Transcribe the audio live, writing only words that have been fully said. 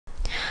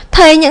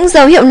Thấy những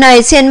dấu hiệu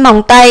này trên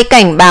móng tay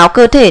cảnh báo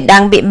cơ thể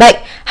đang bị bệnh,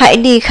 hãy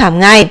đi khám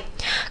ngay.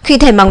 Khi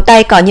thấy móng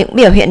tay có những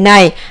biểu hiện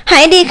này,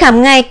 hãy đi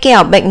khám ngay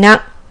kẻo bệnh nặng.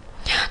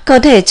 Cơ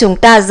thể chúng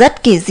ta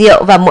rất kỳ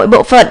diệu và mỗi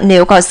bộ phận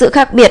nếu có sự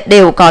khác biệt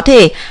đều có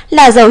thể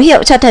là dấu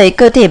hiệu cho thấy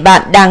cơ thể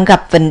bạn đang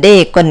gặp vấn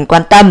đề cần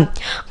quan tâm.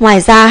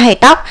 Ngoài da hay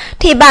tóc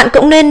thì bạn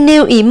cũng nên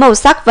lưu ý màu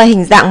sắc và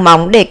hình dạng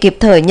móng để kịp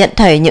thời nhận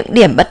thấy những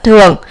điểm bất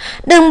thường.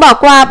 Đừng bỏ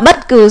qua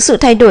bất cứ sự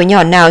thay đổi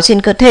nhỏ nào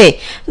trên cơ thể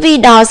vì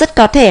đó rất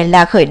có thể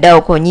là khởi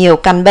đầu của nhiều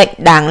căn bệnh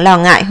đáng lo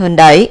ngại hơn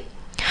đấy.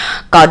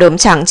 Có đốm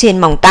trắng trên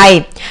móng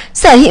tay.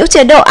 Sở hữu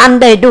chế độ ăn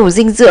đầy đủ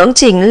dinh dưỡng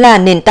chính là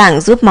nền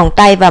tảng giúp móng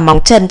tay và móng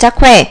chân chắc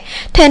khỏe.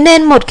 Thế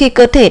nên một khi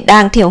cơ thể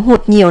đang thiếu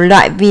hụt nhiều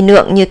loại vi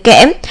lượng như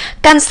kẽm,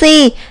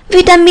 canxi,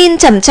 vitamin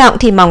trầm trọng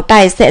thì móng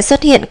tay sẽ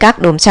xuất hiện các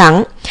đốm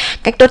trắng.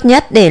 Cách tốt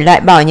nhất để loại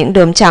bỏ những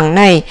đốm trắng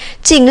này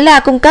chính là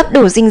cung cấp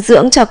đủ dinh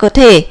dưỡng cho cơ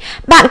thể.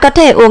 Bạn có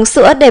thể uống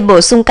sữa để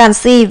bổ sung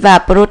canxi và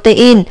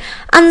protein,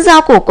 ăn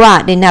rau củ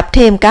quả để nạp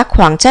thêm các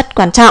khoáng chất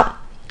quan trọng.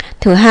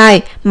 Thứ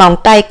hai, móng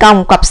tay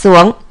cong quặp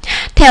xuống.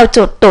 Theo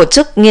tổ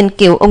chức nghiên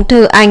cứu ung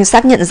thư Anh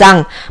xác nhận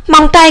rằng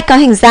móng tay có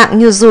hình dạng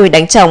như dùi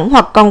đánh trống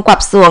hoặc cong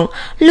quặp xuống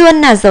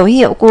luôn là dấu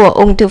hiệu của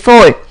ung thư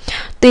phổi.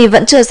 Tuy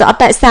vẫn chưa rõ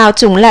tại sao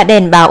chúng là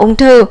đèn báo ung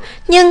thư,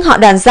 nhưng họ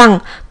đoán rằng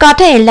có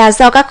thể là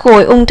do các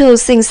khối ung thư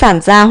sinh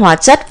sản ra hóa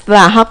chất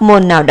và hormone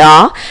nào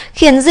đó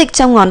khiến dịch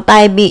trong ngón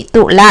tay bị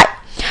tụ lại.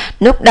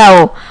 Lúc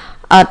đầu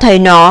thấy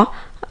nó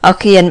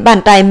khiến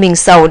bàn tay mình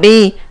xấu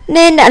đi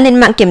nên đã lên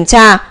mạng kiểm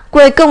tra,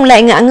 cuối cùng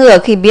lại ngã ngửa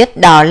khi biết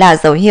đó là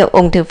dấu hiệu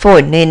ung thư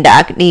phổi nên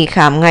đã đi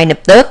khám ngay lập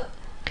tức.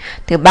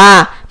 Thứ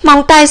ba,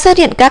 móng tay xuất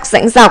hiện các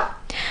rãnh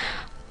dọc.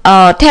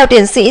 Theo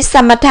tiến sĩ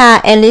Samantha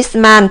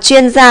Ellisman,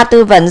 chuyên gia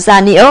tư vấn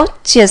da liễu,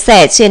 chia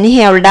sẻ trên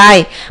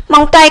Health,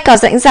 móng tay có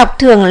rãnh dọc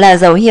thường là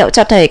dấu hiệu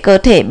cho thấy cơ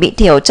thể bị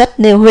thiếu chất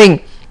nêu huỳnh.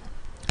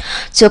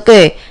 Chưa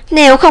kể,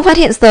 nếu không phát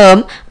hiện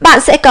sớm, bạn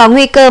sẽ có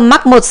nguy cơ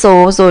mắc một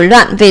số rối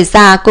loạn về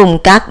da cùng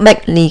các bệnh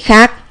lý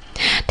khác.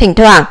 Thỉnh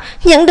thoảng,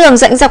 những đường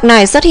rãnh dọc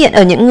này xuất hiện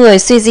ở những người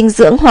suy dinh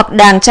dưỡng hoặc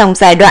đang trong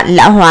giai đoạn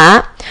lão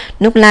hóa.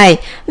 Lúc này,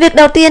 việc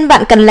đầu tiên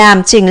bạn cần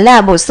làm chính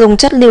là bổ sung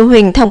chất lưu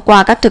huỳnh thông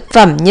qua các thực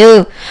phẩm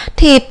như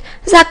thịt,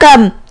 gia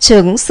cầm,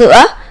 trứng,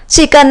 sữa.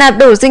 Chỉ cần nạp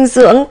đủ dinh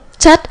dưỡng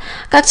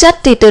các chất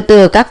thì từ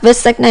từ các vết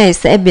rách này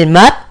sẽ biến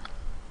mất.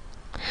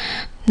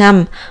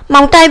 5.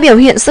 Móng tay biểu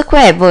hiện sức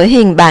khỏe với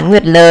hình bán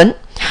nguyệt lớn.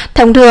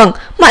 Thông thường,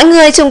 mọi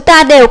người chúng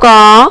ta đều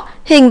có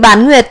hình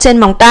bán nguyệt trên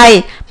móng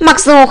tay, mặc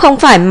dù không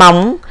phải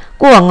móng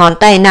của ngón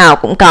tay nào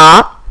cũng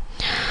có.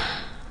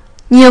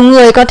 Nhiều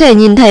người có thể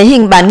nhìn thấy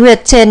hình bán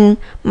nguyệt trên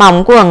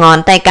móng của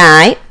ngón tay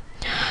cái.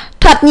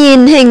 Thoạt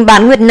nhìn hình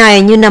bán nguyệt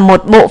này như là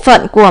một bộ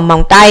phận của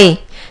móng tay,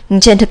 nhưng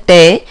trên thực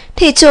tế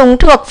thì chúng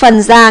thuộc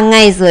phần da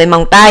ngay dưới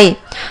móng tay.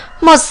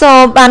 Một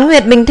số bán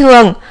nguyệt bình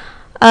thường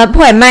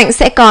khỏe mạnh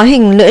sẽ có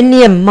hình lưỡi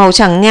liềm màu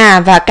trắng ngà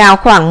và cao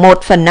khoảng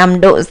 1/5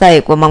 độ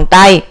dày của móng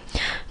tay.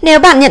 Nếu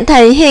bạn nhận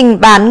thấy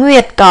hình bán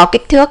nguyệt có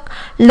kích thước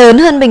lớn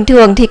hơn bình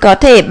thường thì có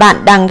thể bạn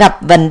đang gặp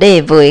vấn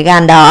đề với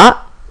gan đó.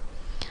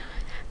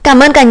 Cảm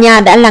ơn cả nhà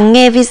đã lắng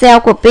nghe video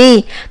của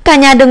Pi. Cả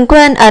nhà đừng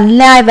quên ấn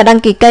like và đăng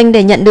ký kênh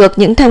để nhận được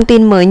những thông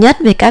tin mới nhất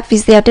về các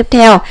video tiếp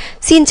theo.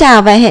 Xin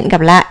chào và hẹn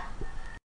gặp lại.